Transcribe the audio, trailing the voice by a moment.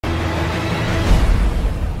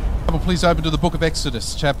Please open to the book of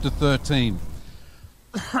Exodus, chapter 13.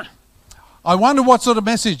 I wonder what sort of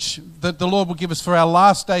message that the Lord will give us for our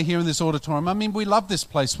last day here in this auditorium. I mean, we love this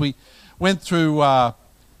place. We went through,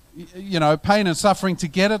 pain and suffering to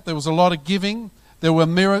get it. There was a lot of giving. There were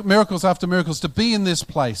miracles after miracles to be in this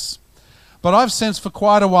place. But I've sensed for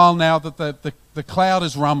quite a while now that the cloud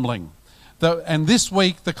is rumbling. And this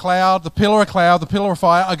week, the pillar of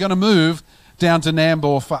fire are going to move down to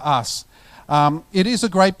Nambour for us. It is a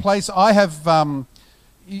great place. I have,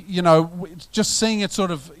 just seeing it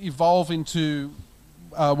sort of evolve into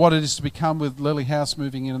what it is to become with Lily House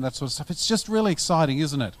moving in and that sort of stuff. It's just really exciting,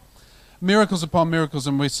 isn't it? Miracles upon miracles,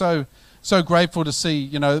 and we're so grateful to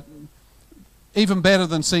see, even better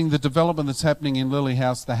than seeing the development that's happening in Lily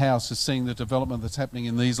House, the house, is seeing the development that's happening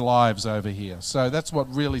in these lives over here. So that's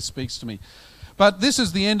what really speaks to me. But this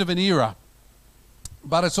is the end of an era.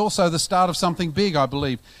 But it's also the start of something big, I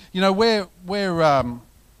believe. We're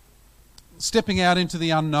stepping out into the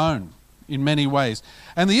unknown in many ways.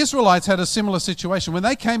 And the Israelites had a similar situation. When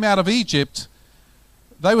they came out of Egypt,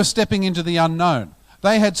 they were stepping into the unknown.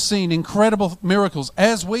 They had seen incredible miracles,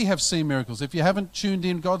 as we have seen miracles. If you haven't tuned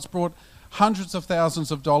in, God's brought hundreds of thousands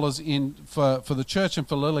of dollars in for the church and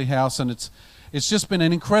for Lily House, and it's just been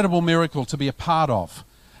an incredible miracle to be a part of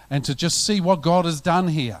and to just see what God has done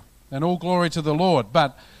here. And all glory to the Lord.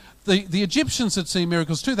 But the Egyptians had seen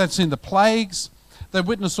miracles too. They'd seen the plagues. They'd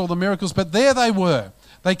witnessed all the miracles. But there they were.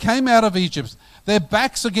 They came out of Egypt. Their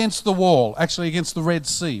backs against the wall, actually against the Red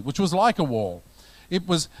Sea, which was like a wall. It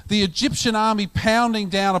was the Egyptian army pounding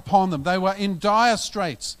down upon them. They were in dire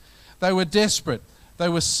straits. They were desperate. They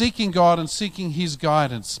were seeking God and seeking His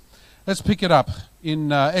guidance. Let's pick it up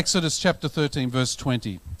in Exodus chapter 13, verse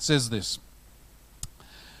 20. It says this.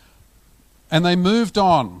 And they moved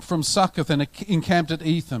on from Succoth and encamped at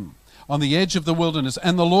Etham on the edge of the wilderness.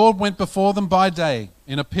 And the Lord went before them by day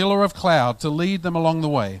in a pillar of cloud to lead them along the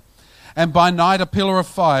way, and by night a pillar of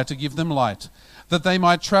fire to give them light, that they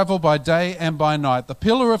might travel by day and by night. The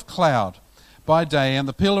pillar of cloud by day and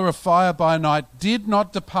the pillar of fire by night did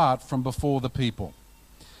not depart from before the people.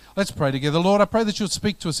 Let's pray together. Lord, I pray that you would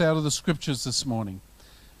speak to us out of the scriptures this morning,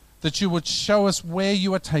 that you would show us where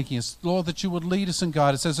you are taking us. Lord, that you would lead us and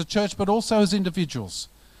guide us as a church, but also as individuals,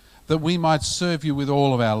 that we might serve you with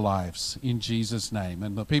all of our lives in Jesus' name.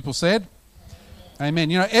 And the people said,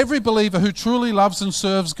 Amen. Every believer who truly loves and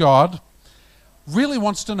serves God really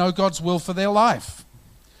wants to know God's will for their life.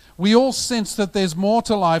 We all sense that there's more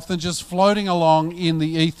to life than just floating along in the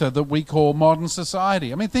ether that we call modern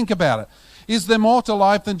society. I mean, think about it. Is there more to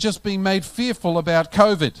life than just being made fearful about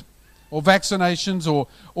COVID? Or vaccinations,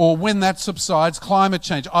 or when that subsides, climate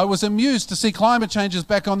change. I was amused to see climate change is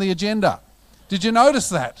back on the agenda. Did you notice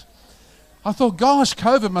that? I thought, gosh,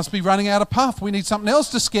 COVID must be running out of puff. We need something else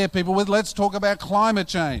to scare people with. Let's talk about climate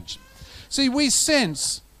change. See,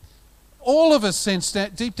 all of us sense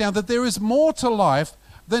deep down that there is more to life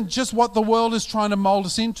than just what the world is trying to mold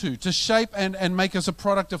us into, to shape and make us a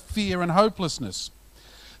product of fear and hopelessness.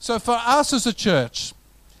 So for us as a church,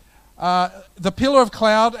 the pillar of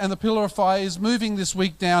cloud and the pillar of fire is moving this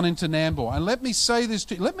week down into Nambour. And let me say this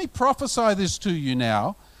to you. Let me prophesy this to you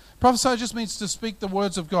now. Prophesy just means to speak the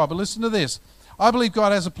words of God. But listen to this. I believe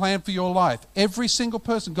God has a plan for your life. Every single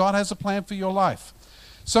person, God has a plan for your life.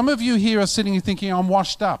 Some of you here are sitting here thinking, I'm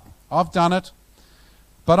washed up. I've done it.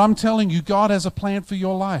 But I'm telling you, God has a plan for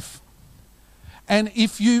your life. And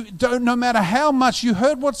if you don't, no matter how much, you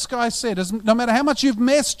heard what Sky said, no matter how much you've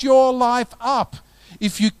messed your life up,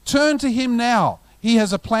 if you turn to Him now, He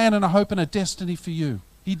has a plan and a hope and a destiny for you.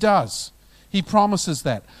 He does. He promises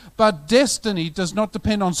that. But destiny does not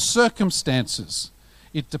depend on circumstances.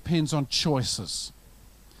 It depends on choices.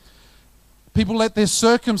 People let their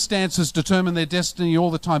circumstances determine their destiny all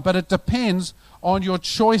the time, but it depends on your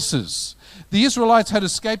choices. The Israelites had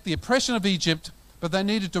escaped the oppression of Egypt, but they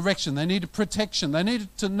needed direction. They needed protection. They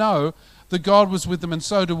needed to know that God was with them, and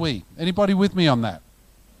so do we. Anybody with me on that?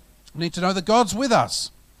 We need to know that God's with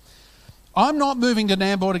us. I'm not moving to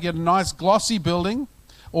Nambour to get a nice glossy building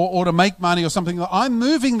or to make money or something. I'm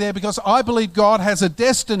moving there because I believe God has a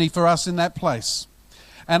destiny for us in that place.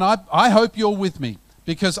 And I hope you're with me,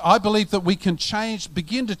 because I believe that we can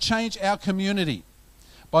begin to change our community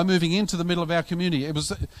by moving into the middle of our community.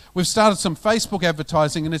 We've started some Facebook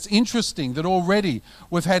advertising, and it's interesting that already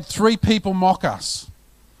we've had 3 people mock us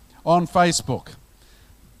on Facebook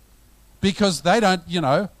because they don't,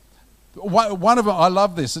 one of them, I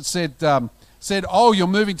love this, it said, oh, you're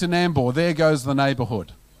moving to Nambour, there goes the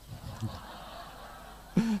neighbourhood.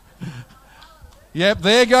 Yep,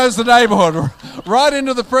 there goes the neighborhood, right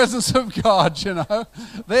into the presence of God, you know.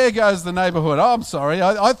 There goes the neighborhood. Oh, I'm sorry.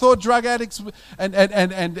 I thought drug addicts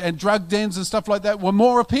and drug dens and stuff like that were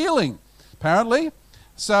more appealing, apparently.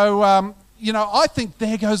 So, you know, I think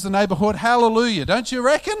there goes the neighborhood. Hallelujah. Don't you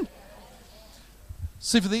reckon?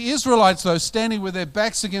 See, for the Israelites, though, standing with their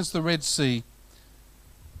backs against the Red Sea,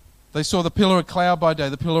 they saw the pillar of cloud by day,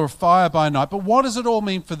 the pillar of fire by night. But what does it all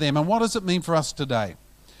mean for them, and what does it mean for us today?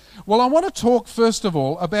 Well, I want to talk, first of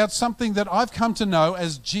all, about something that I've come to know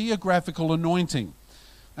as geographical anointing.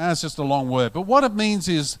 That's just a long word. But what it means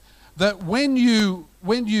is that when you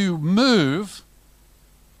move,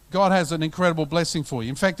 God has an incredible blessing for you.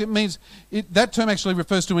 In fact, it means, that term actually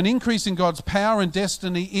refers to an increase in God's power and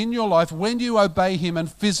destiny in your life when you obey Him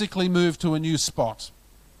and physically move to a new spot.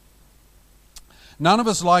 None of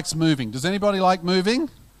us likes moving. Does anybody like moving?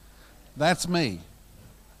 That's me.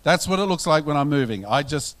 That's what it looks like when I'm moving.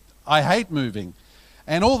 I hate moving.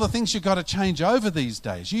 And all the things you've got to change over these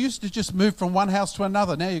days. You used to just move from one house to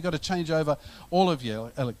another. Now you've got to change over all of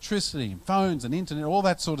your electricity and phones and internet, all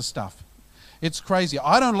that sort of stuff. It's crazy.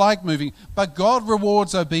 I don't like moving, but God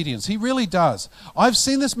rewards obedience. He really does. I've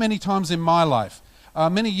seen this many times in my life.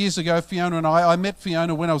 Many years ago, Fiona and I met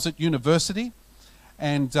Fiona when I was at university,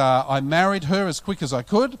 and I married her as quick as I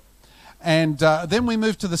could. And then we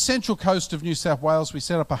moved to the central coast of New South Wales. We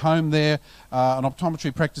set up a home there, an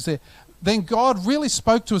optometry practice there. Then God really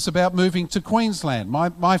spoke to us about moving to Queensland.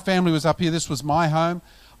 My family was up here. This was my home.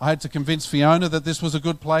 I had to convince Fiona that this was a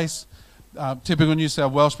good place. Typical New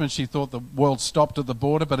South Welshman, she thought the world stopped at the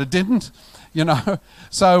border, but it didn't, you know.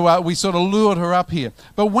 So we sort of lured her up here.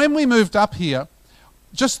 But when we moved up here,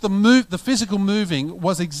 just the physical moving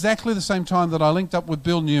was exactly the same time that I linked up with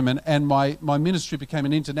Bill Newman, and my ministry became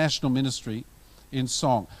an international ministry in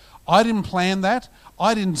song. I didn't plan that.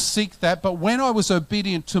 I didn't seek that. But when I was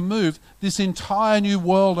obedient to move, this entire new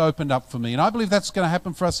world opened up for me. And I believe that's going to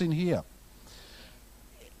happen for us in here.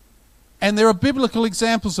 And there are biblical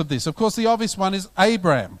examples of this. Of course, the obvious one is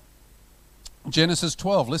Abraham. Genesis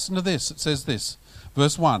 12, listen to this. It says this,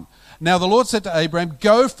 verse 1. Now the Lord said to Abraham,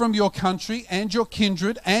 go from your country and your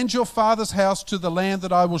kindred and your father's house to the land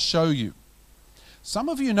that I will show you. Some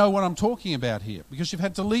of you know what I'm talking about here because you've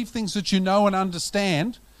had to leave things that you know and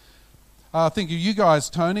understand. Think of you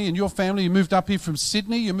guys, Tony, and your family. You moved up here from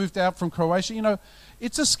Sydney. You moved out from Croatia. You know,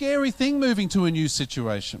 it's a scary thing moving to a new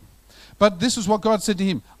situation. But this is what God said to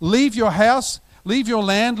him. Leave your house, leave your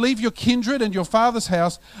land, leave your kindred and your father's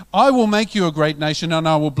house. I will make you a great nation, and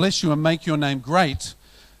I will bless you and make your name great,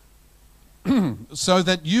 so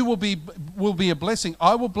that you will be a blessing.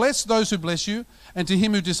 I will bless those who bless you, and to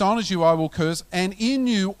him who dishonors you I will curse, and in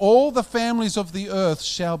you all the families of the earth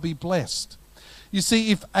shall be blessed. You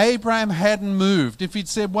see, if Abraham hadn't moved, if he'd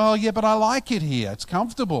said, well, yeah, but I like it here, it's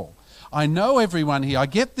comfortable, I know everyone here, I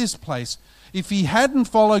get this place. If he hadn't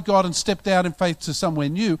followed God and stepped out in faith to somewhere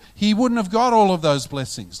new, he wouldn't have got all of those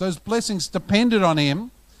blessings. Those blessings depended on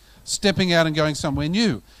him stepping out and going somewhere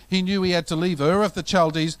new. He knew he had to leave Ur of the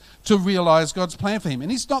Chaldees to realize God's plan for him.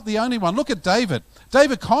 And he's not the only one. Look at David.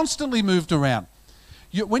 David constantly moved around.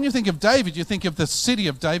 When you think of David, you think of the city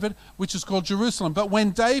of David, which is called Jerusalem. But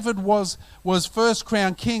when David was first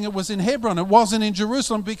crowned king, it was in Hebron. It wasn't in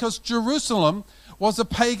Jerusalem because Jerusalem was a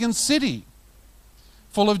pagan city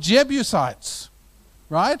full of Jebusites,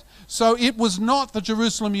 right? So it was not the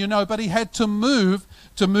Jerusalem you know, but he had to move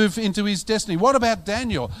into his destiny. What about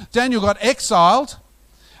Daniel? Daniel got exiled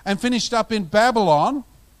and finished up in Babylon,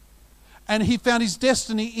 and he found his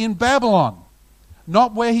destiny in Babylon,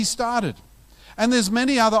 not where he started. And there's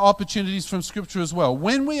many other opportunities from Scripture as well.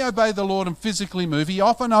 When we obey the Lord and physically move, He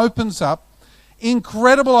often opens up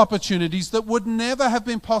incredible opportunities that would never have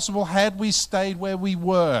been possible had we stayed where we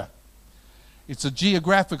were. It's a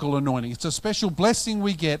geographical anointing. It's a special blessing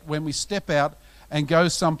we get when we step out and go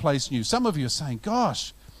someplace new. Some of you are saying,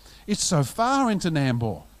 gosh, it's so far into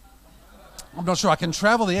Nambour. I'm not sure I can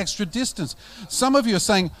travel the extra distance. Some of you are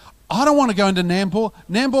saying, I don't want to go into Nambour.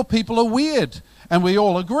 Nambour people are weird. And we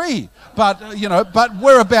all agree. But, you know, but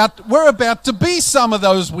we're about to be some of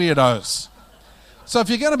those weirdos. So if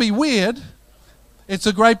you're going to be weird, it's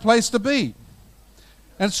a great place to be.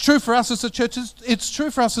 And it's true for us as a church. It's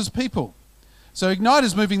true for us as people. So Ignite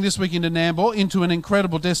is moving this week into Nambour, into an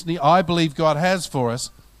incredible destiny I believe God has for us.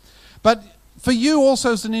 But for you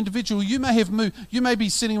also as an individual, you may have moved. You may be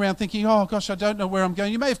sitting around thinking, oh gosh, I don't know where I'm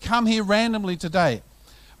going. You may have come here randomly today.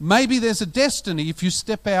 Maybe there's a destiny if you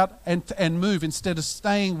step out and move instead of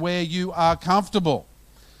staying where you are comfortable.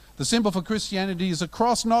 The symbol for Christianity is a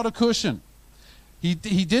cross, not a cushion. He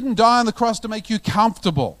didn't die on the cross to make you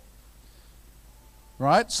comfortable.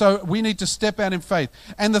 right? So we need to step out in faith.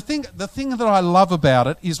 And the thing that I love about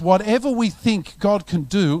it is whatever we think God can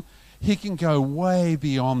do, he can go way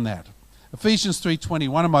beyond that. Ephesians 3:20,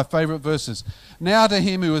 one of my favorite verses. Now to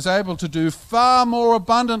him who is able to do far more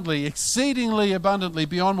abundantly, exceedingly abundantly,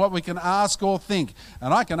 beyond what we can ask or think.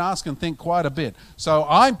 And I can ask and think quite a bit. So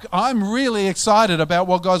I'm really excited about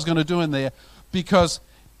what God's going to do in there, because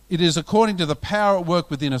it is according to the power at work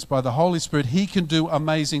within us by the Holy Spirit. He can do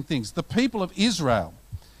amazing things. The people of Israel,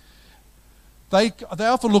 they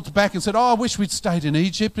often looked back and said, oh, I wish we'd stayed in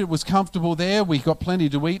Egypt. It was comfortable there. We got plenty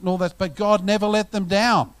to eat and all that. But God never let them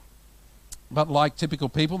down. But like typical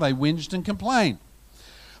people, they whinged and complained.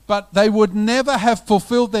 But they would never have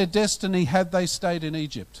fulfilled their destiny had they stayed in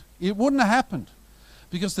Egypt. It wouldn't have happened,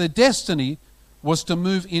 because their destiny was to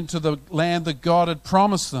move into the land that God had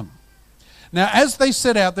promised them. Now, as they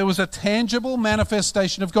set out, there was a tangible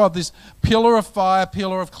manifestation of God, this pillar of fire,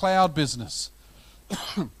 pillar of cloud business.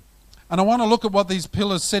 And I want to look at what these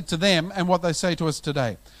pillars said to them and what they say to us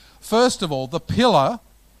today. First of all, the pillar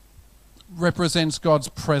represents God's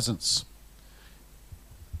presence.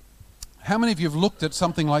 How many of you have looked at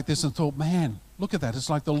something like this and thought, man, look at that, it's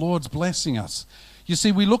like the Lord's blessing us? You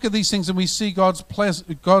see, we look at these things and we see God's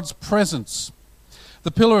presence.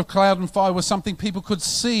 The pillar of cloud and fire was something people could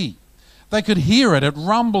see. They could hear it. It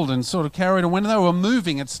rumbled and sort of carried on. When they were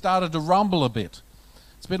moving, it started to rumble a bit.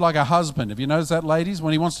 It's a bit like a husband. Have you noticed that, ladies?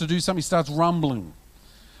 When he wants to do something, he starts rumbling.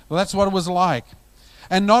 Well, that's what it was like.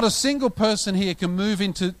 And not a single person here can move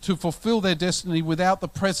to fulfill their destiny without the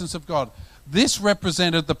presence of God. This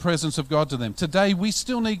represented the presence of God to them. Today, we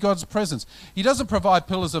still need God's presence. He doesn't provide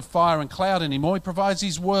pillars of fire and cloud anymore. He provides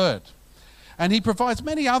his word. And he provides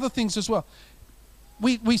many other things as well.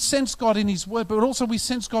 We sense God in his word, but also we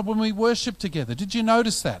sense God when we worship together. Did you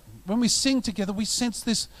notice that? When we sing together, we sense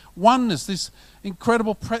this oneness, this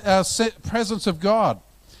incredible presence of God.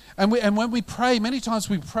 And when we pray, many times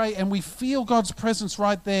we pray and we feel God's presence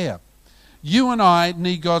right there. You and I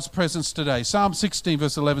need God's presence today. Psalm 16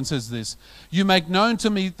 verse 11 says this: you make known to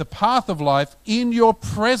me the path of life. In your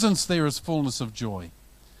presence there is fullness of joy.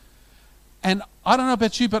 And I don't know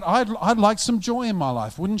about you, but I'd like some joy in my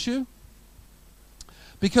life, wouldn't you?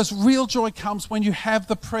 Because real joy comes when you have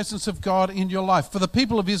the presence of God in your life. For the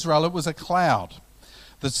people of Israel, it was a cloud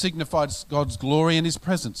that signified God's glory and his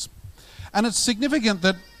presence. And it's significant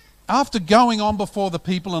that after going on before the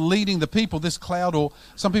people and leading the people, this cloud, or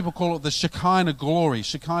some people call it the Shekinah glory.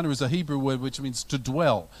 Shekinah is a Hebrew word which means to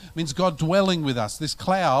dwell. It means God dwelling with us. This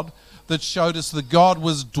cloud that showed us that God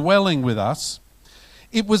was dwelling with us.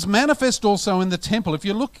 It was manifest also in the temple. If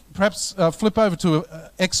you look, perhaps flip over to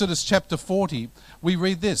Exodus chapter 40, we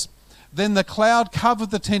read this. Then the cloud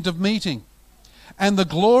covered the tent of meeting, and the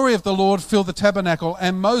glory of the Lord filled the tabernacle,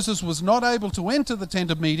 and Moses was not able to enter the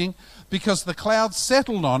tent of meeting because the cloud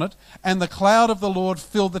settled on it, and the cloud of the Lord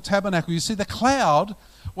filled the tabernacle. You see, the cloud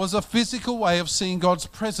was a physical way of seeing God's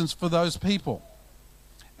presence for those people.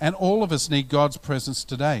 And all of us need God's presence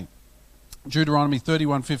today. Deuteronomy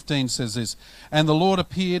 31:15 says this: and the Lord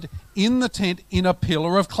appeared in the tent in a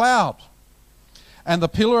pillar of cloud. And the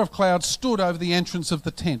pillar of cloud stood over the entrance of the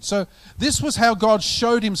tent. So this was how God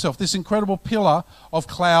showed himself, this incredible pillar of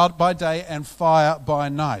cloud by day and fire by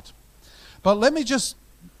night. But let me just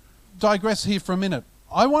digress here for a minute.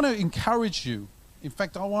 I want to encourage you, in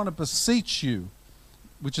fact, I want to beseech you,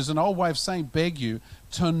 which is an old way of saying beg you,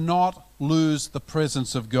 to not lose the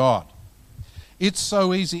presence of God. It's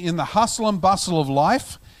so easy. In the hustle and bustle of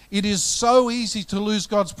life, it is so easy to lose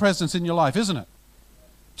God's presence in your life, isn't it?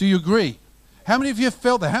 Do you agree? How many of you have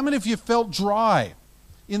felt that? How many of you felt dry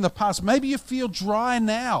in the past? Maybe you feel dry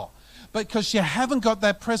now because you haven't got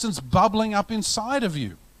that presence bubbling up inside of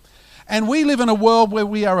you. And we live in a world where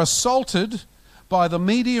we are assaulted by the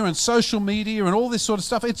media and social media and all this sort of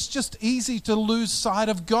stuff. It's just easy to lose sight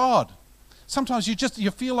of God. Sometimes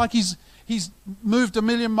you feel like he's moved a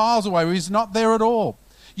million miles away, or he's not there at all.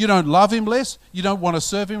 You don't love him less. You don't want to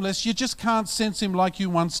serve him less. You just can't sense him like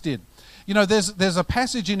you once did. You know, there's a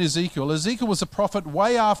passage in Ezekiel. Ezekiel was a prophet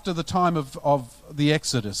way after the time of the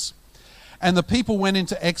Exodus. And the people went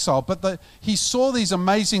into exile. But he saw these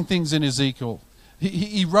amazing things in Ezekiel.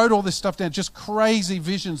 He wrote all this stuff down, just crazy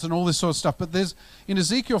visions and all this sort of stuff. But in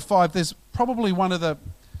Ezekiel 5, there's probably one of the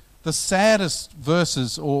saddest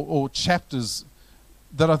verses or chapters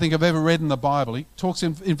that I think I've ever read in the Bible. He talks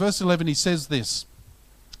in verse 11, he says this.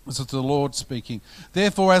 This is the Lord speaking.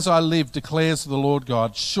 Therefore, as I live, declares the Lord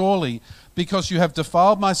God, surely because you have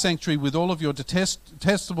defiled my sanctuary with all of your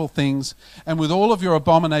detestable things and with all of your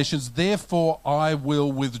abominations, therefore I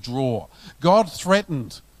will withdraw. God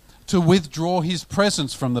threatened to withdraw his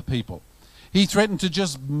presence from the people. He threatened to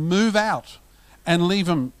just move out. and leave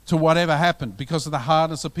them to whatever happened because of the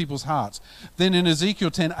hardness of people's hearts. Then in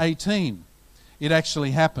Ezekiel 10:18, it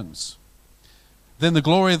actually happens. Then the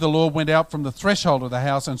glory of the Lord went out from the threshold of the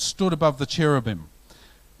house and stood above the cherubim,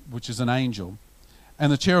 which is an angel.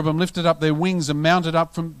 And the cherubim lifted up their wings and mounted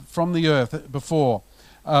up from the earth before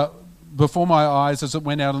my eyes as it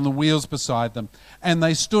went out, on the wheels beside them. And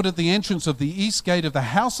they stood at the entrance of the east gate of the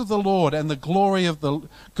house of the Lord, and the glory of the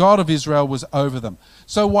God of Israel was over them.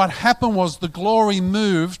 So what happened was the glory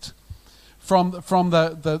moved from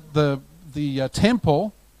the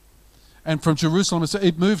temple and from Jerusalem. So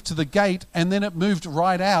it moved to the gate, and then it moved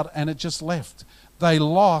right out, and it just left. They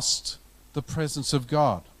lost the presence of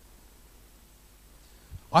God.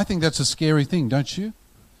 I think that's a scary thing, don't you?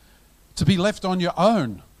 To be left on your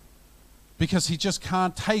own, because he just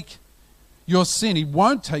can't take your sin. He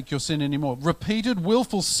won't take your sin anymore. Repeated,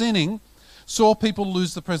 willful sinning saw people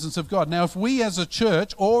lose the presence of God. Now, if we as a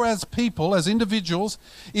church or as people, as individuals,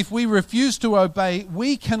 if we refuse to obey,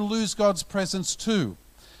 we can lose God's presence too.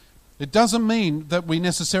 It doesn't mean that we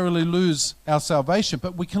necessarily lose our salvation,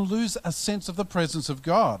 but we can lose a sense of the presence of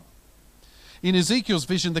God. In Ezekiel's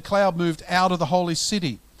vision, the cloud moved out of the holy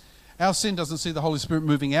city. Our sin doesn't see the Holy Spirit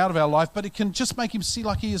moving out of our life, but it can just make him see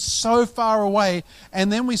like he is so far away,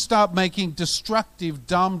 and then we start making destructive,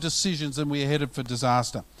 dumb decisions, and we're headed for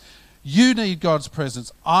disaster. You need God's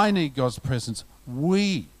presence. I need God's presence.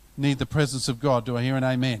 We need the presence of God. Do I hear an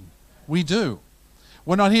amen? We do.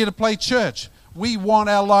 We're not here to play church. We want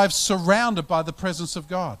our lives surrounded by the presence of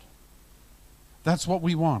God. That's what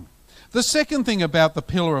we want. The second thing about the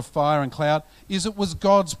pillar of fire and cloud is it was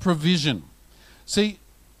God's provision. See,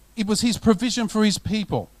 it was his provision for his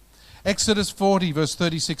people. Exodus 40 verse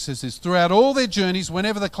 36 says this: throughout all their journeys,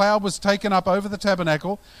 whenever the cloud was taken up over the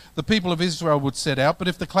tabernacle, the people of Israel would set out. But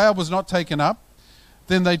if the cloud was not taken up,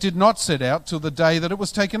 then they did not set out till the day that it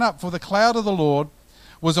was taken up. For the cloud of the Lord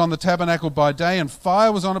was on the tabernacle by day, and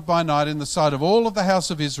fire was on it by night, in the sight of all of the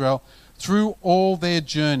house of Israel through all their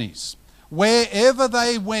journeys. Wherever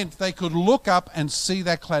they went, they could look up and see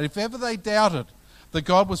that cloud. If ever they doubted that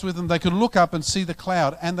God was with them, they could look up and see the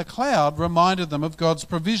cloud, and the cloud reminded them of God's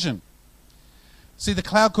provision. See, the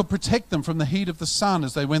cloud could protect them from the heat of the sun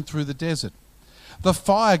as they went through the desert. The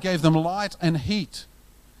fire gave them light and heat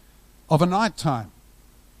of a night time.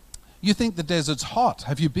 You think the desert's hot.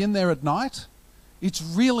 Have you been there at night? It's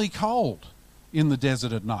really cold in the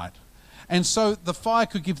desert at night. And so the fire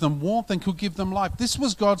could give them warmth and could give them life. This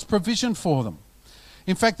was God's provision for them.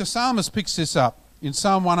 In fact, the psalmist picks this up. In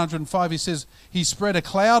Psalm 105, he says, he spread a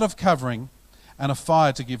cloud of covering and a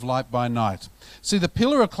fire to give light by night. See, the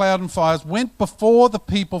pillar of cloud and fires went before the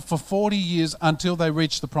people for 40 years until they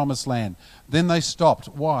reached the promised land. Then they stopped.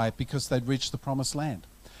 Why? Because they'd reached the promised land.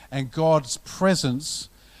 And God's presence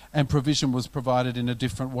and provision was provided in a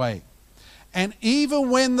different way. And even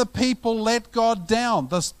when the people let God down,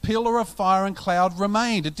 the pillar of fire and cloud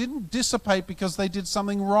remained. It didn't dissipate because they did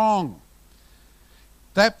something wrong.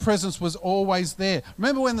 That presence was always there.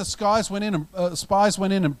 Remember when the spies went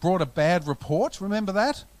in and brought a bad report? Remember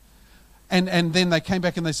that? And then they came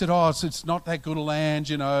back and they said, oh, it's not that good a land,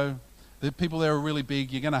 you know. The people there are really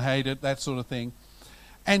big, you're going to hate it, that sort of thing.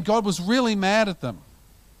 And God was really mad at them.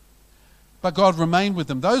 But God remained with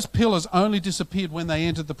them. Those pillars only disappeared when they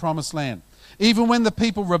entered the promised land. Even when the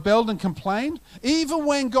people rebelled and complained, even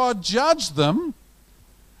when God judged them,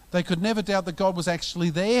 they could never doubt that God was actually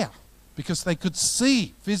there, because they could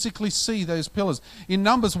physically see those pillars. In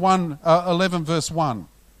Numbers 11 verse 1,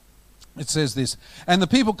 it says this: and the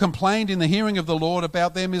people complained in the hearing of the Lord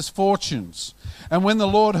about their misfortunes. And when the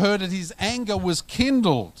Lord heard it, his anger was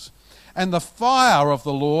kindled, and the fire of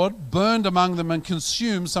the Lord burned among them and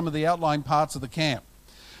consumed some of the outlying parts of the camp.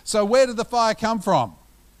 So where did the fire come from?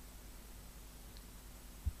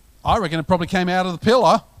 I reckon it probably came out of the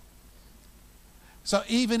pillar. So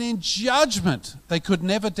even in judgment, they could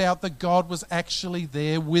never doubt that God was actually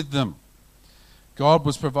there with them. God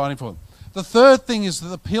was providing for them. The third thing is that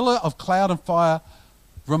the pillar of cloud and fire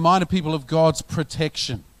reminded people of God's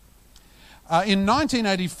protection. In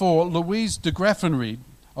 1984, Louise de Graffenried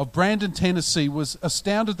of Brandon, Tennessee,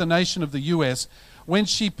 astounded the nation of the U.S. when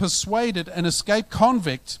she persuaded an escaped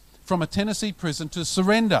convict from a Tennessee prison to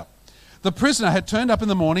surrender. The prisoner had turned up in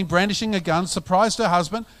the morning brandishing a gun, surprised her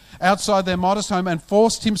husband outside their modest home, and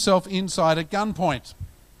forced himself inside at gunpoint.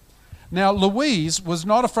 Now, Louise was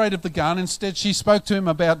not afraid of the gun. Instead, she spoke to him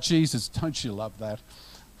about Jesus. Don't you love that?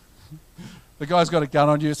 The guy's got a gun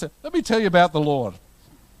on you. Said, let me tell you about the Lord.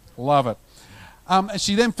 Love it.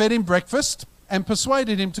 She then fed him breakfast and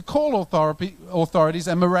persuaded him to call authorities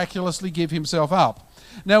and miraculously give himself up.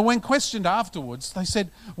 Now, when questioned afterwards, they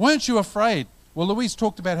said, weren't you afraid Well, Louise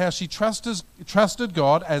talked about how she trusted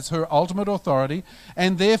God as her ultimate authority,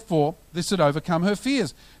 and therefore this had overcome her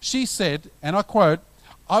fears. She said, and I quote,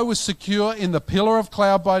 "I was secure in the pillar of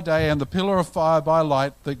cloud by day and the pillar of fire by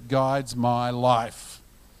light that guides my life."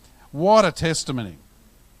 What a testimony.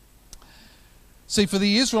 See, for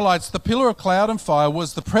the Israelites, the pillar of cloud and fire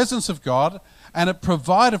was the presence of God, and it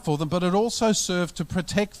provided for them, but it also served to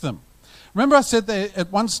protect them. Remember I said that at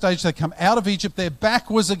one stage they come out of Egypt, their back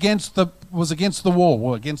was against the wall,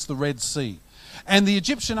 or against the Red Sea. And the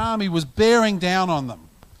Egyptian army was bearing down on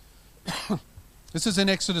them. This is in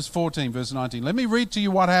Exodus 14, verse 19. Let me read to you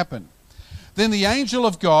what happened. "Then the angel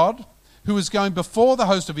of God, who was going before the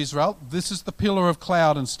host of Israel," this is the pillar of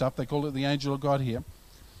cloud and stuff, they call it the angel of God here,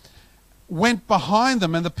 "went behind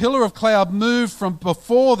them, and the pillar of cloud moved from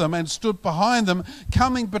before them and stood behind them,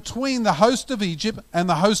 coming between the host of Egypt and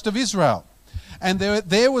the host of Israel. And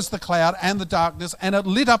there was the cloud and the darkness, and it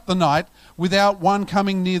lit up the night without one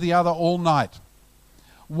coming near the other all night."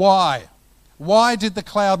 Why? Why did the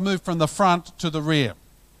cloud move from the front to the rear?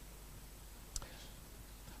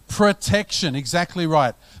 Protection, exactly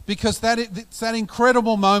right. Because it's that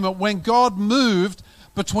incredible moment when God moved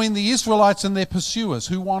between the Israelites and their pursuers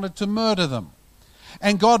who wanted to murder them.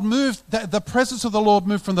 And God moved, the presence of the Lord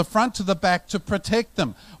moved from the front to the back to protect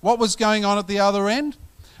them. What was going on at the other end?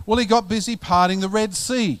 Well, he got busy parting the Red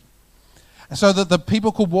Sea so that the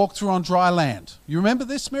people could walk through on dry land. You remember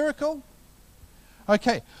this miracle?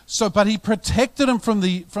 Okay, but he protected them from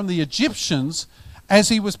the Egyptians as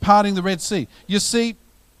he was parting the Red Sea. You see,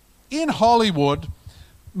 in Hollywood,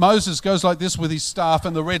 Moses goes like this with his staff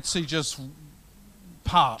and the Red Sea just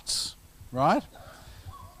parts, right?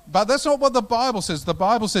 But that's not what the Bible says. The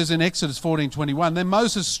Bible says in Exodus 14:21, "Then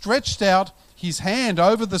Moses stretched out his hand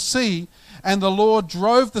over the sea, and the Lord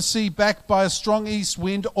drove the sea back by a strong east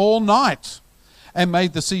wind all night and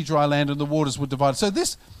made the sea dry land, and the waters were divided." So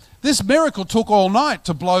this miracle took all night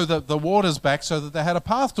to blow the waters back so that they had a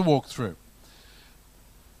path to walk through.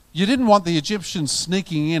 You didn't want the Egyptians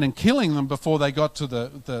sneaking in and killing them before they got to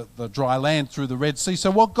the dry land through the Red Sea.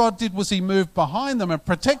 So what God did was he moved behind them and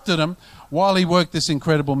protected them while he worked this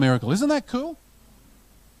incredible miracle. Isn't that cool?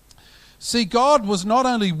 See, God was not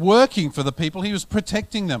only working for the people, he was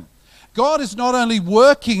protecting them. God is not only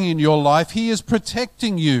working in your life, he is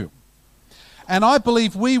protecting you. And I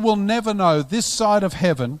believe we will never know this side of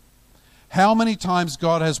heaven how many times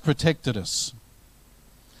God has protected us.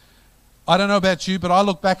 I don't know about you, but I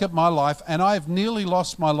look back at my life and I've nearly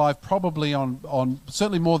lost my life probably on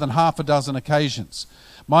certainly more than half a dozen occasions.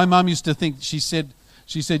 My mum used to think, she said,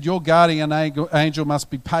 "Your guardian angel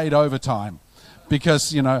must be paid overtime."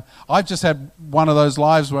 Because, I've just had one of those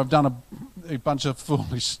lives where I've done a bunch of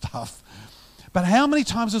foolish stuff. But how many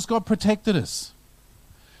times has God protected us?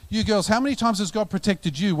 You girls, how many times has God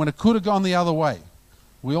protected you when it could have gone the other way?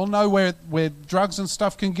 We all know where drugs and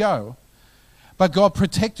stuff can go. But God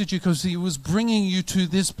protected you because he was bringing you to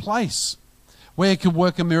this place where he could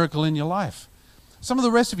work a miracle in your life. Some of the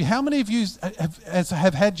rest of you, how many of you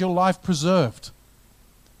have had your life preserved?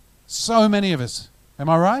 So many of us. Am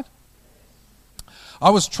I right? I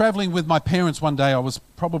was traveling with my parents one day. I was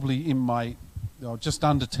probably in my just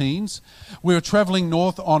under teens. We were traveling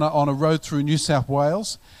north on a road through New South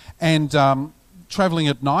Wales and traveling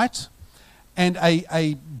at night. And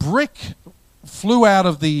a brick flew out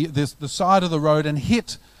of the side of the road and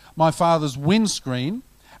hit my father's windscreen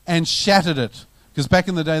and shattered it. Because back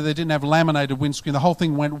in the day they didn't have laminated windscreen. The whole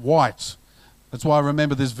thing went white. That's why I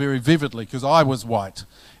remember this very vividly, because I was white.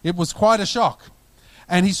 It was quite a shock.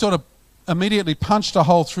 And he sort of immediately punched a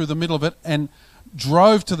hole through the middle of it and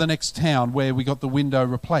drove to the next town where we got the window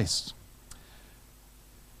replaced.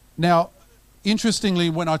 Now, interestingly,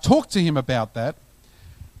 when I talked to him about that,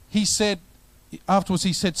 he said, afterwards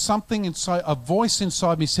he said something inside, a voice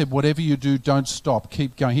inside me said, "Whatever you do, don't stop,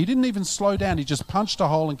 keep going." He didn't even slow down, he just punched a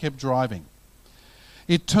hole and kept driving.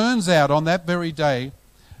 It turns out on that very day,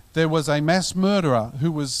 there was a mass murderer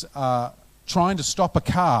who was trying to stop a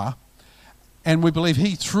car, and we believe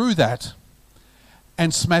he threw that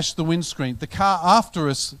and smashed the windscreen. The car after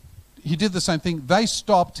us, he did the same thing. They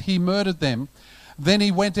stopped, he murdered them. Then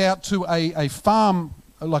he went out to a farm,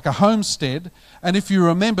 like a homestead, and if you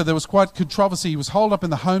remember, there was quite controversy. He was holed up in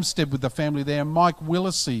the homestead with the family there. Mike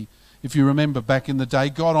Willisey, if you remember back in the day,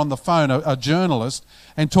 got on the phone, a journalist,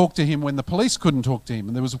 and talked to him when the police couldn't talk to him,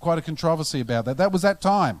 and there was quite a controversy about that. That was that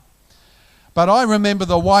time. But I remember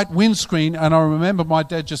the white windscreen, and I remember my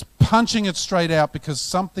dad just punching it straight out because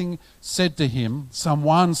someone said to him,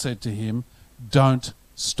 "Don't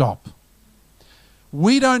stop."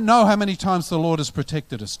 We don't know how many times the Lord has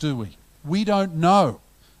protected us, do we? We don't know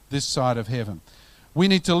this side of heaven. We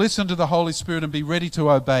need to listen to the Holy Spirit and be ready to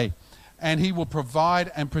obey. And He will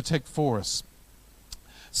provide and protect for us.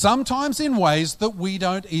 Sometimes in ways that we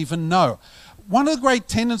don't even know. One of the great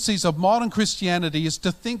tendencies of modern Christianity is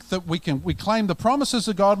to think that we claim the promises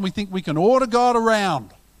of God and we think we can order God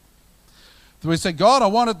around. We say, God, I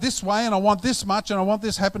want it this way and I want this much and I want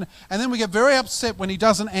this happening. And then we get very upset when He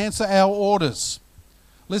doesn't answer our orders.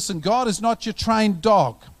 Listen, God is not your trained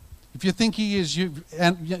dog. If you think He is, reading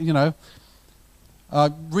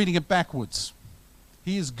it backwards.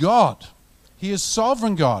 He is God. He is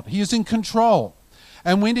sovereign God. He is in control.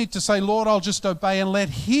 And we need to say, Lord, I'll just obey and let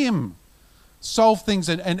Him solve things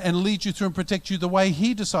and lead you through and protect you the way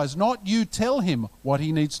He decides, not you tell Him what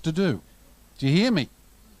He needs to do. Do you hear me?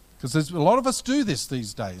 Because there's a lot of us do this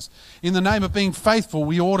these days. In the name of being faithful,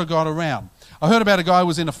 we order God around. I heard about a guy who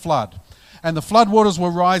was in a flood, and the flood waters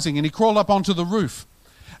were rising, and he crawled up onto the roof.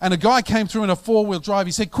 And a guy came through in a four-wheel drive.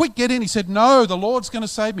 He said, quick, get in. He said, no, the Lord's going to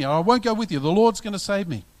save me. I won't go with you. The Lord's going to save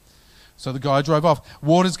me. So the guy drove off.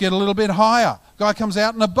 Waters get a little bit higher. Guy comes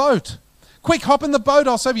out in a boat. Quick, hop in the boat.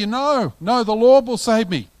 I'll save you. No, the Lord will save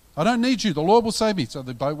me. I don't need you. The Lord will save me. So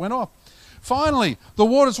the boat went off. Finally, the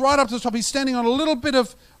water's right up to the top. He's standing on a little bit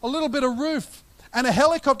of roof. And a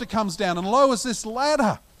helicopter comes down and lowers this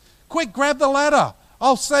ladder. Quick, grab the ladder.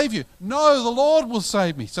 I'll save you. No, the Lord will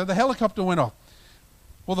save me. So the helicopter went off.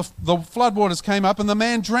 Well, the floodwaters came up and the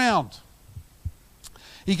man drowned.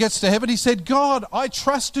 He gets to heaven. He said, God, I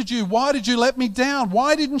trusted you. Why did you let me down?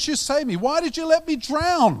 Why didn't you save me? Why did you let me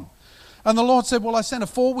drown? And the Lord said, well, I sent a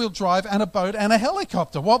four-wheel drive and a boat and a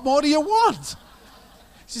helicopter. What more do you want?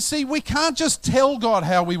 You see, we can't just tell God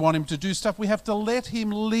how we want Him to do stuff. We have to let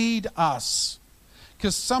Him lead us.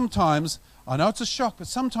 Because sometimes, I know it's a shock, but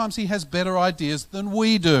sometimes He has better ideas than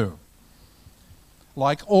we do.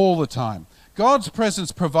 Like all the time. God's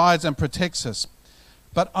presence provides and protects us,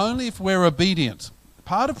 but only if we're obedient.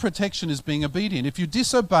 Part of protection is being obedient. If you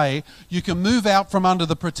disobey, you can move out from under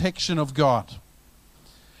the protection of God.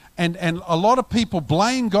 And a lot of people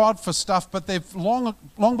blame God for stuff, but they've long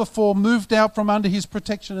before moved out from under His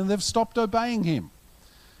protection and they've stopped obeying Him.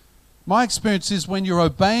 My experience is when you're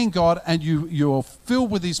obeying God and you're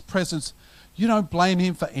filled with His presence, you don't blame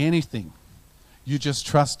Him for anything. You just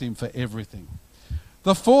trust Him for everything.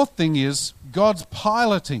 The fourth thing is God's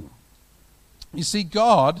piloting. You see,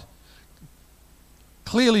 God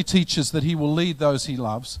clearly teaches that He will lead those He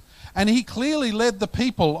loves. And He clearly led the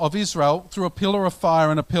people of Israel through a pillar of fire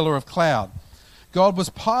and a pillar of cloud. God was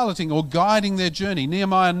piloting or guiding their journey.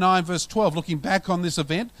 Nehemiah 9 verse 12, looking back on this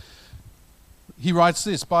event, he writes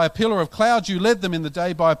this, by a pillar of cloud you led them in the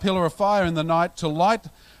day, by a pillar of fire in the night to light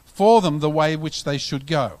for them the way which they should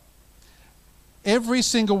go. Every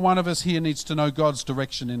single one of us here needs to know God's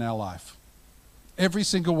direction in our life. Every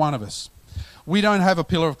single one of us. We don't have a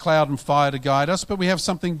pillar of cloud and fire to guide us, but we have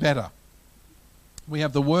something better. We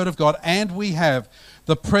have the Word of God and we have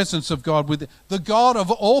the presence of God. The God of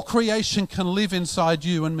all creation can live inside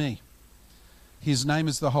you and me. His name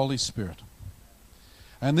is the Holy Spirit.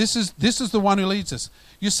 And this is the one who leads us.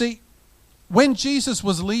 You see, when Jesus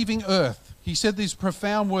was leaving earth, He said these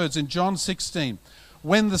profound words in John 16.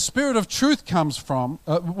 When the Spirit of truth comes,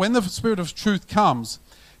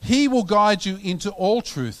 He will guide you into all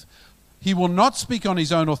truth. He will not speak on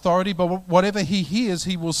His own authority, but whatever He hears,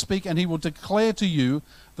 He will speak, and He will declare to you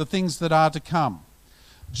the things that are to come.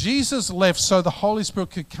 Jesus left so the Holy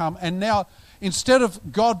Spirit could come, and now instead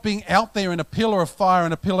of God being out there in a pillar of fire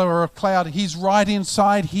and a pillar of cloud, He's right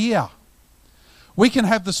inside here. We can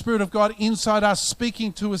have the Spirit of God inside us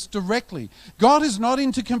speaking to us directly. God is not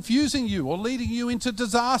into confusing you or leading you into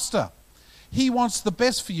disaster. He wants the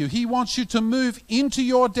best for you. He wants you to move into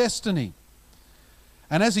your destiny.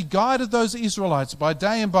 And as He guided those Israelites by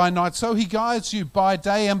day and by night, so He guides you by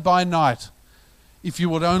day and by night, if you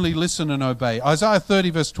would only listen and obey. Isaiah 30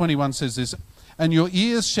 verse 21 says this, and your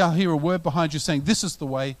ears shall hear a word behind you saying, this is the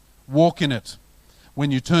way, walk in it,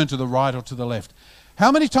 when you turn to the right or to the left.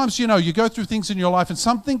 How many times do you go through things in your life and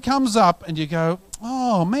something comes up and you go,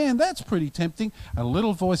 oh man, that's pretty tempting. And a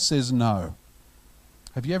little voice says no.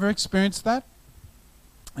 Have you ever experienced that?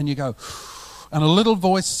 And you go, and a little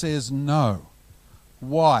voice says no.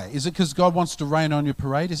 Why? Is it because God wants to rain on your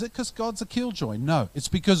parade? Is it because God's a killjoy? No. It's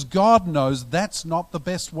because God knows that's not the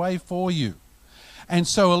best way for you. And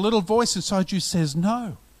so a little voice inside you says,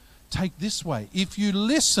 no, take this way. If you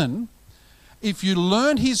listen, if you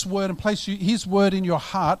learn His word and place His word in your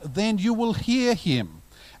heart, then you will hear Him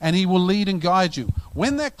and He will lead and guide you.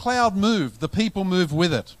 When that cloud moved, the people moved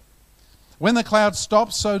with it. When the cloud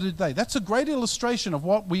stopped, so did they. That's a great illustration of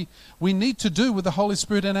what we need to do with the Holy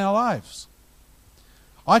Spirit in our lives.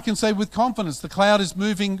 I can say with confidence the cloud is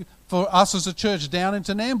moving for us as a church down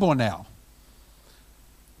into Nambour now.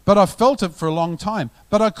 But I felt it for a long time.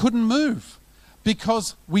 But I couldn't move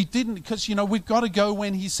because we've got to go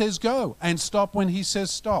when he says go and stop when he says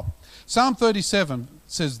stop. Psalm 37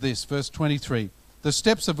 says this, verse 23. The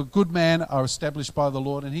steps of a good man are established by the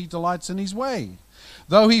Lord, and he delights in his way.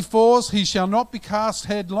 Though he falls, he shall not be cast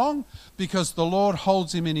headlong, because the Lord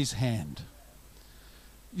holds him in his hand.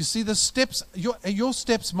 You see, the steps, your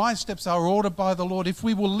steps, my steps are ordered by the Lord. If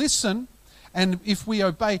we will listen and if we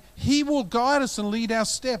obey, he will guide us and lead our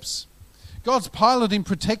steps. God's piloting,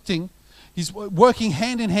 protecting. He's working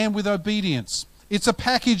hand in hand with obedience. It's a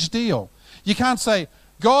package deal. You can't say,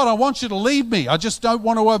 God, I want you to lead me. I just don't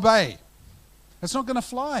want to obey. It's not going to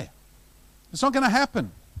fly. It's not going to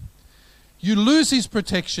happen. You lose his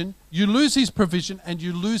protection, you lose his provision, and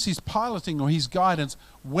you lose his piloting or his guidance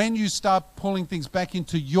when you start pulling things back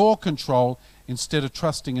into your control instead of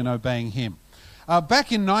trusting and obeying him.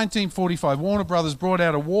 Back in 1945, Warner Brothers brought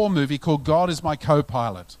out a war movie called God is My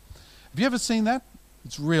Co-Pilot. Have you ever seen that?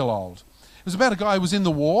 It's real old. It was about a guy who was in the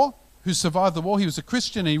war, who survived the war. He was a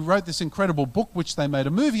Christian, and he wrote this incredible book, which they made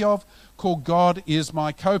a movie of, called God is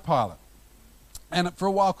My Co-Pilot. And for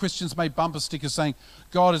a while, Christians made bumper stickers saying,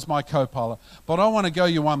 God is my co-pilot. But I want to go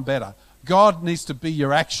you one better. God needs to be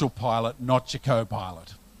your actual pilot, not your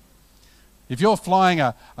co-pilot. If you're flying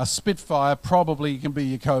a Spitfire, probably he can be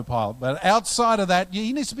your co-pilot. But outside of that,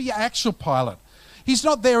 he needs to be your actual pilot. He's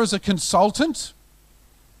not there as a consultant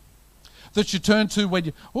that you turn to when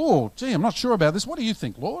you, I'm not sure about this. What do you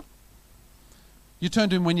think, Lord? You turn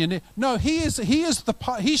to him when you need. No, he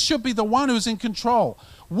should be the one who's in control.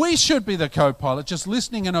 We should be the co-pilot, just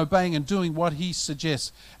listening and obeying and doing what he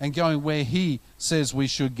suggests and going where he says we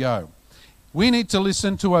should go. We need to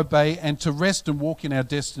listen, to obey, and to rest and walk in our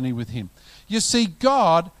destiny with him. You see,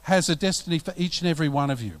 God has a destiny for each and every one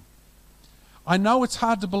of you. I know it's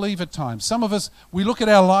hard to believe at times. Some of us, we look at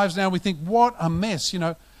our lives now and we think, what a mess.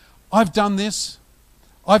 I've done this.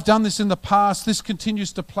 I've done this in the past. This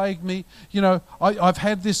continues to plague me. I've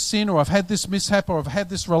had this sin, or I've had this mishap, or I've had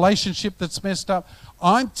this relationship that's messed up.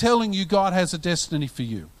 I'm telling you, God has a destiny for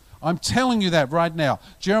you. I'm telling you that right now.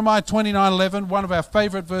 Jeremiah 29:11, one of our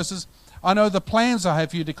favorite verses. I know the plans I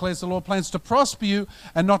have for you, declares the Lord, plans to prosper you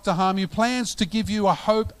and not to harm you, plans to give you a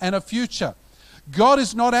hope and a future. God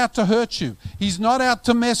is not out to hurt you. He's not out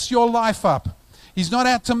to mess your life up. He's not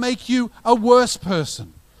out to make you a worse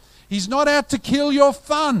person. He's not out to kill your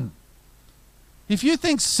fun. If you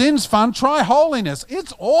think sin's fun, try holiness.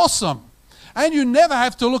 It's awesome. And you never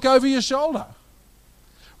have to look over your shoulder.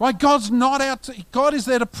 Right? God is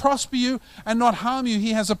there to prosper you and not harm you.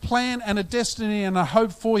 He has a plan and a destiny and a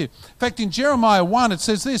hope for you. In fact, in Jeremiah 1, it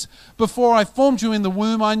says this, before I formed you in the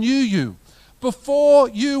womb, I knew you. Before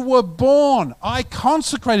you were born, I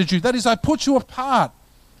consecrated you. That is, I put you apart.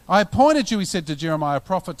 I appointed you, he said to Jeremiah, a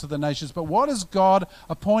prophet to the nations. But what has God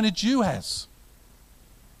appointed you as?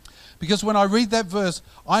 Because when I read that verse,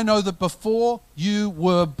 I know that before you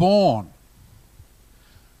were born,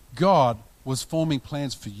 God was forming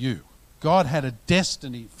plans for you. God had a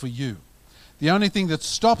destiny for you. The only thing that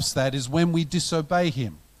stops that is when we disobey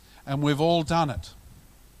him. And we've all done it.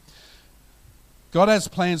 God has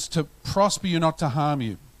plans to prosper you, not to harm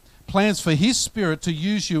you. Plans for his Spirit to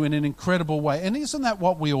use you in an incredible way. And isn't that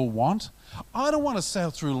what we all want? I don't want to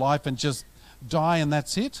sail through life and just die and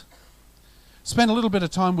that's it. Spent a little bit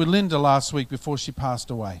of time with Linda last week before she passed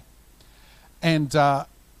away. And I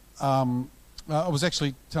was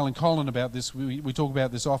actually telling Colin about this. We talk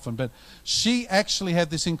about this often. But she actually had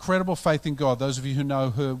this incredible faith in God. Those of you who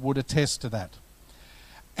know her would attest to that.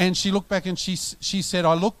 And she looked back and she said,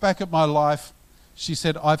 I look back at my life. She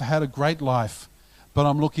said, I've had a great life. But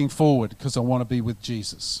I'm looking forward because I want to be with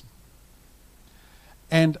Jesus.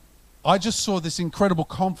 And I just saw this incredible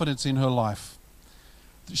confidence in her life.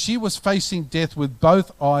 She was facing death with both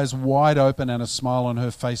eyes wide open and a smile on her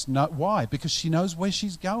face. No, why? Because she knows where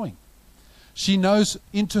she's going. She knows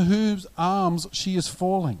into whose arms she is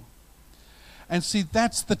falling. And see,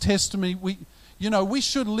 that's the testimony. We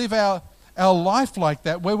should live our life like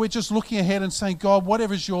that, where we're just looking ahead and saying, God,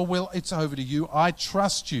 whatever's your will, it's over to you. I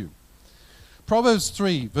trust you. Proverbs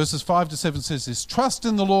 3, verses 5 to 7 says this, trust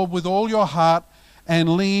in the Lord with all your heart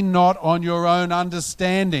and lean not on your own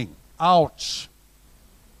understanding. Ouch.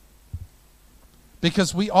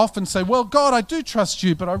 Because we often say, well, God, I do trust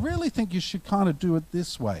you, but I really think you should kind of do it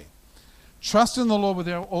this way. Trust in the Lord with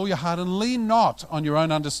all your heart and lean not on your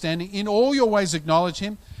own understanding. In all your ways acknowledge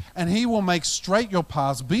him, and he will make straight your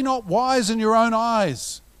paths. Be not wise in your own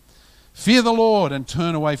eyes. Fear the Lord and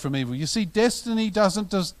turn away from evil. You see, destiny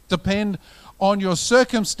doesn't just depend on your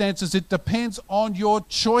circumstances. It depends on your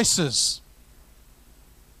choices.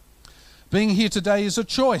 Being here today is a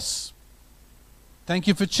choice. Thank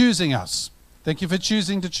you for choosing us. Thank you for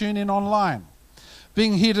choosing to tune in online.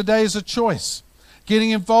 Being here today is a choice.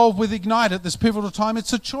 Getting involved with Ignite at this pivotal time,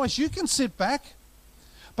 it's a choice. You can sit back,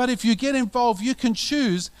 but if you get involved, you can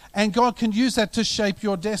choose, and God can use that to shape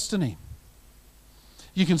your destiny.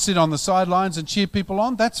 You can sit on the sidelines and cheer people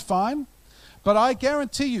on, that's fine. But I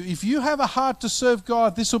guarantee you, if you have a heart to serve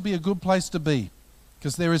God, this will be a good place to be.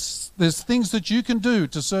 Because there's things that you can do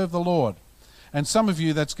to serve the Lord. And some of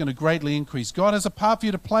you, that's going to greatly increase. God has a part for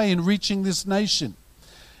you to play in reaching this nation.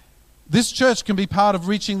 This church can be part of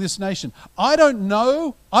reaching this nation. I don't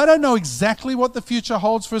know exactly what the future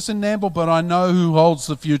holds for us in Nambour, but I know who holds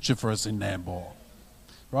the future for us in Nambour.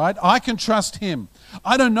 Right? I can trust him.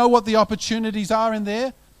 I don't know what the opportunities are in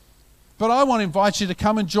there, but I want to invite you to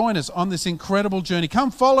come and join us on this incredible journey.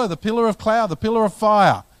 Come follow the pillar of cloud, the pillar of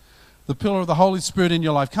fire, the pillar of the Holy Spirit in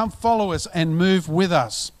your life. Come follow us and move with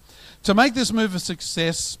us. To make this move a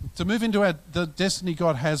success, to move into the destiny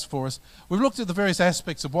God has for us, we've looked at the various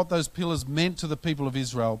aspects of what those pillars meant to the people of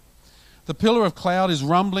Israel. The pillar of cloud is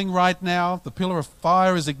rumbling right now. The pillar of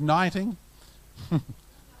fire is igniting.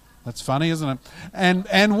 That's funny, isn't it?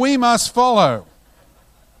 And we must follow.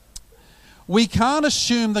 We can't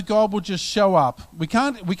assume that God will just show up. We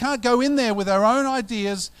can't go in there with our own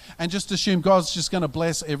ideas and just assume God's just going to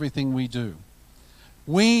bless everything we do.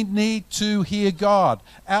 We need to hear God.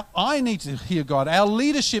 I need to hear God. Our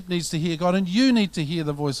leadership needs to hear God, and you need to hear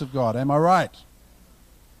the voice of God. Am I right?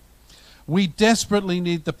 We desperately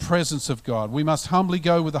need the presence of God. We must humbly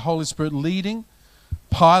go with the Holy Spirit leading,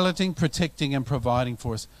 piloting, protecting, and providing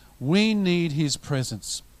for us. We need his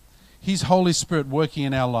presence, his Holy Spirit working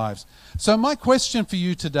in our lives. So my question for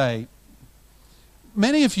you today,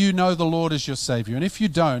 many of you know the Lord as your Savior, and if you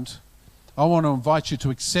don't, I want to invite you to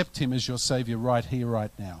accept him as your Savior right here,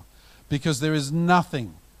 right now. Because there is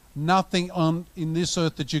nothing in this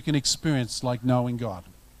earth that you can experience like knowing God.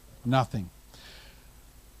 Nothing.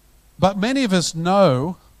 But many of us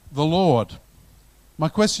know the Lord. My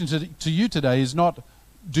question to you today is not,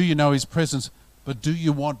 do you know his presence, but do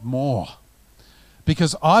you want more?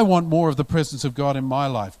 Because I want more of the presence of God in my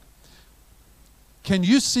life. Can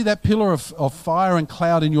you see that pillar of fire and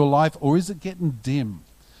cloud in your life, or is it getting dim?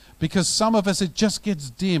 Because some of us, it just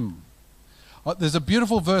gets dim. There's a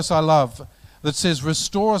beautiful verse I love that says,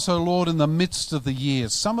 restore us, O Lord, in the midst of the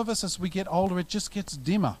years. Some of us, as we get older, it just gets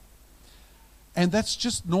dimmer. And that's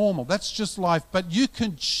just normal. That's just life. But you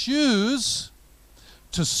can choose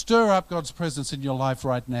to stir up God's presence in your life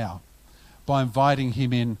right now by inviting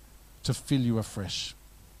him in to fill you afresh.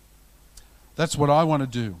 That's what I want to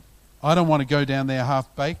do. I don't want to go down there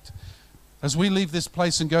half-baked. As we leave this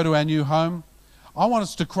place and go to our new home, I want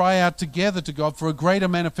us to cry out together to God for a greater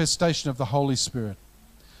manifestation of the Holy Spirit.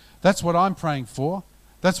 That's what I'm praying for.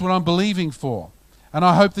 That's what I'm believing for. And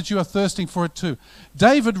I hope that you are thirsting for it too.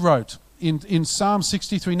 David wrote in Psalm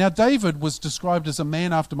 63. Now, David was described as a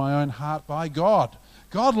man after my own heart by God.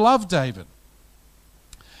 God loved David.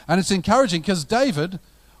 And it's encouraging because David,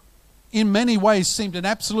 in many ways, seemed an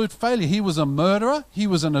absolute failure. He was a murderer. He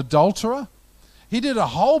was an adulterer. He did a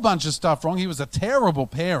whole bunch of stuff wrong. He was a terrible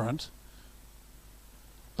parent.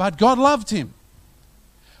 But God loved him.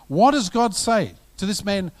 What does God say to this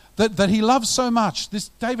man that he loves so much?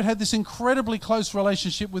 David had this incredibly close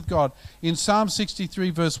relationship with God. In Psalm 63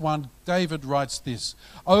 verse 1, David writes this,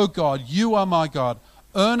 O God, you are my God.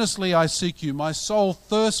 Earnestly I seek you. My soul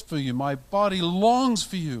thirsts for you. My body longs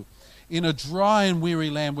for you in a dry and weary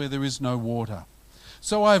land where there is no water.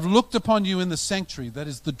 So I have looked upon you in the sanctuary, that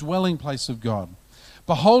is the dwelling place of God,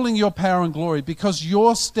 beholding your power and glory. Because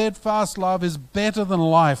your steadfast love is better than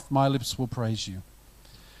life, my lips will praise you.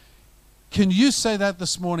 Can you say that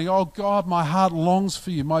this morning? Oh God, my heart longs for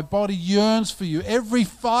you. My body yearns for you. Every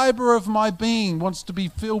fiber of my being wants to be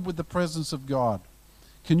filled with the presence of God.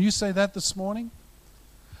 Can you say that this morning?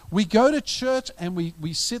 We go to church and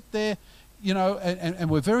we sit there, you know, and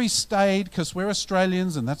we're very staid because we're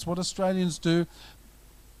Australians and that's what Australians do.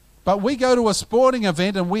 But we go to a sporting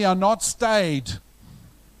event and we are not staid.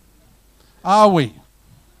 Are we?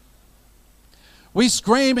 We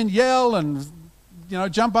scream and yell and, you know,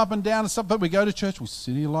 jump up and down and stuff, but we go to church, we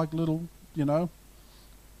sit here like little, you know.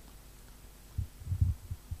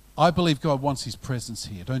 I believe God wants his presence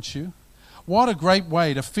here, don't you? What a great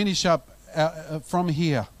way to finish up from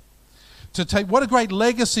here. What a great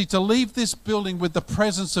legacy to leave this building with the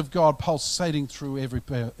presence of God pulsating through every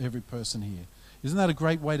person here. Isn't that a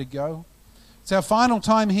great way to go? It's our final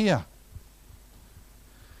time here.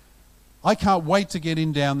 I can't wait to get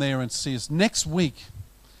in down there and see us. Next week,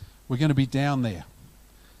 We're going to be down there.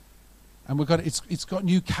 And it's got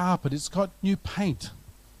new carpet, it's got new paint.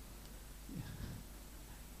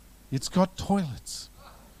 It's got toilets.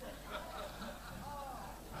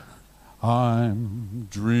 I'm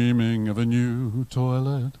dreaming of a new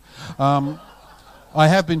toilet. I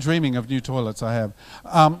have been dreaming of new toilets, I have.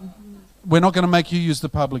 We're not going to make you use the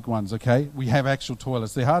public ones, okay? We have actual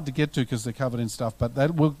toilets. They're hard to get to because they're covered in stuff, but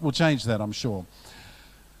we'll change that, I'm sure.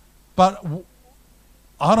 But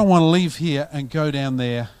I don't want to leave here and go down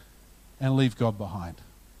there and leave God behind.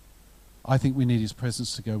 I think we need His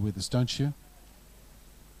presence to go with us, don't you?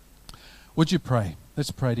 Would you pray?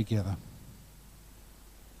 Let's pray together.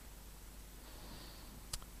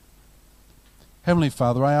 Heavenly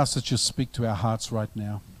Father, I ask that you speak to our hearts right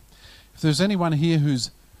now. If there's anyone here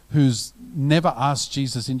who's never asked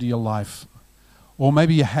Jesus into your life, or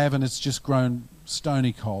maybe you have and it's just grown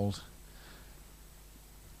stony cold,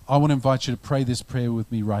 I want to invite you to pray this prayer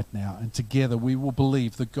with me right now. And together we will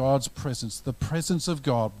believe that God's presence, the presence of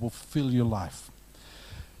God, will fill your life.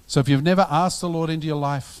 So if you've never asked the Lord into your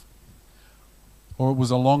life, or it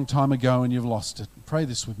was a long time ago and you've lost it, pray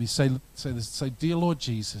this with me. Say this. Say, "Dear Lord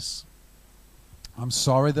Jesus, I'm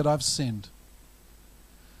sorry that I've sinned.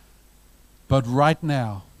 But right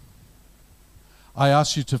now, I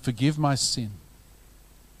ask you to forgive my sin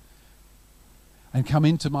and come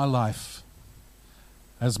into my life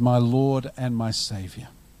as my Lord and my Savior.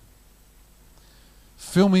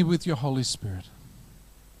 Fill me with your Holy Spirit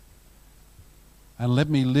and let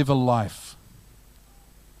me live a life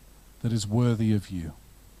that is worthy of you."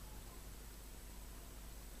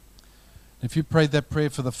 If you prayed that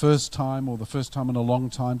prayer for the first time or the first time in a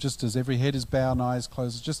long time, just as every head is bowed and eyes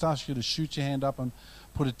closed, just ask you to shoot your hand up and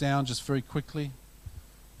put it down just very quickly.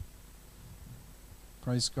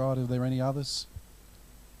 Praise God. Are there any others?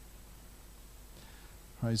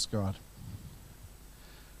 Praise God.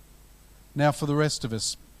 Now for the rest of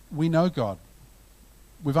us, we know God.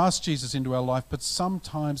 We've asked Jesus into our life, but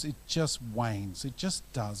sometimes it just wanes. It just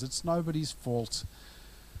does. It's nobody's fault.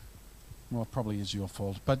 Well, it probably is your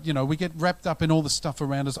fault. But, we get wrapped up in all the stuff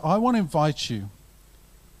around us. I want to invite you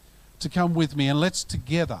to come with me and let's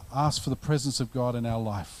together ask for the presence of God in our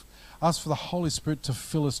life. Ask for the Holy Spirit to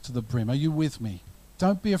fill us to the brim. Are you with me?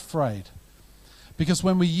 Don't be afraid. Because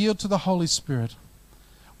when we yield to the Holy Spirit,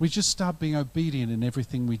 we just start being obedient in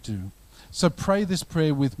everything we do. So pray this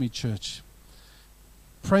prayer with me, church.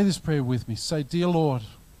 Pray this prayer with me. Say, "Dear Lord,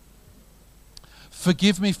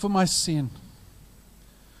 forgive me for my sin.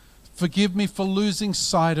 Forgive me for losing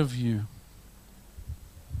sight of you.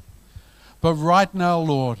 But right now,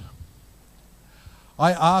 Lord,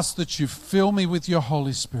 I ask that you fill me with your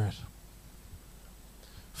Holy Spirit.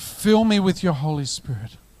 Fill me with your Holy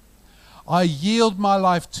Spirit. I yield my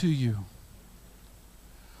life to you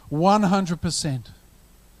 100%.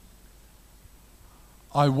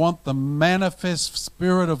 I want the manifest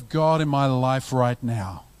Spirit of God in my life right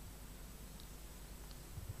now."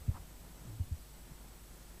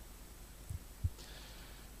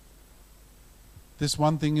 This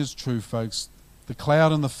one thing is true, folks. The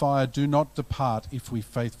cloud and the fire do not depart if we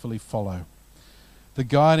faithfully follow. The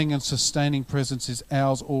guiding and sustaining presence is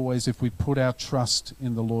ours always if we put our trust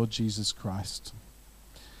in the Lord Jesus Christ.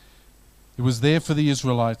 It was there for the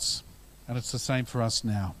Israelites, and it's the same for us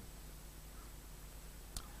now.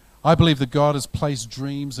 I believe that God has placed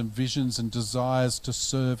dreams and visions and desires to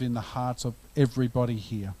serve in the hearts of everybody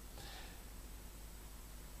here.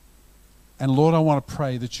 And Lord, I want to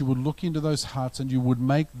pray that you would look into those hearts and you would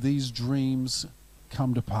make these dreams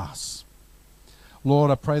come to pass. Lord,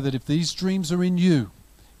 I pray that if these dreams are in you,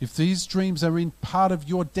 if these dreams are in part of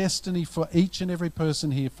your destiny for each and every person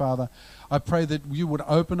here, Father, I pray that you would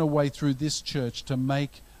open a way through this church to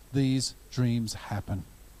make these dreams happen.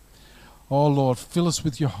 Oh Lord, fill us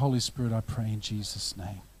with your Holy Spirit, I pray in Jesus'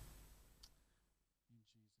 name.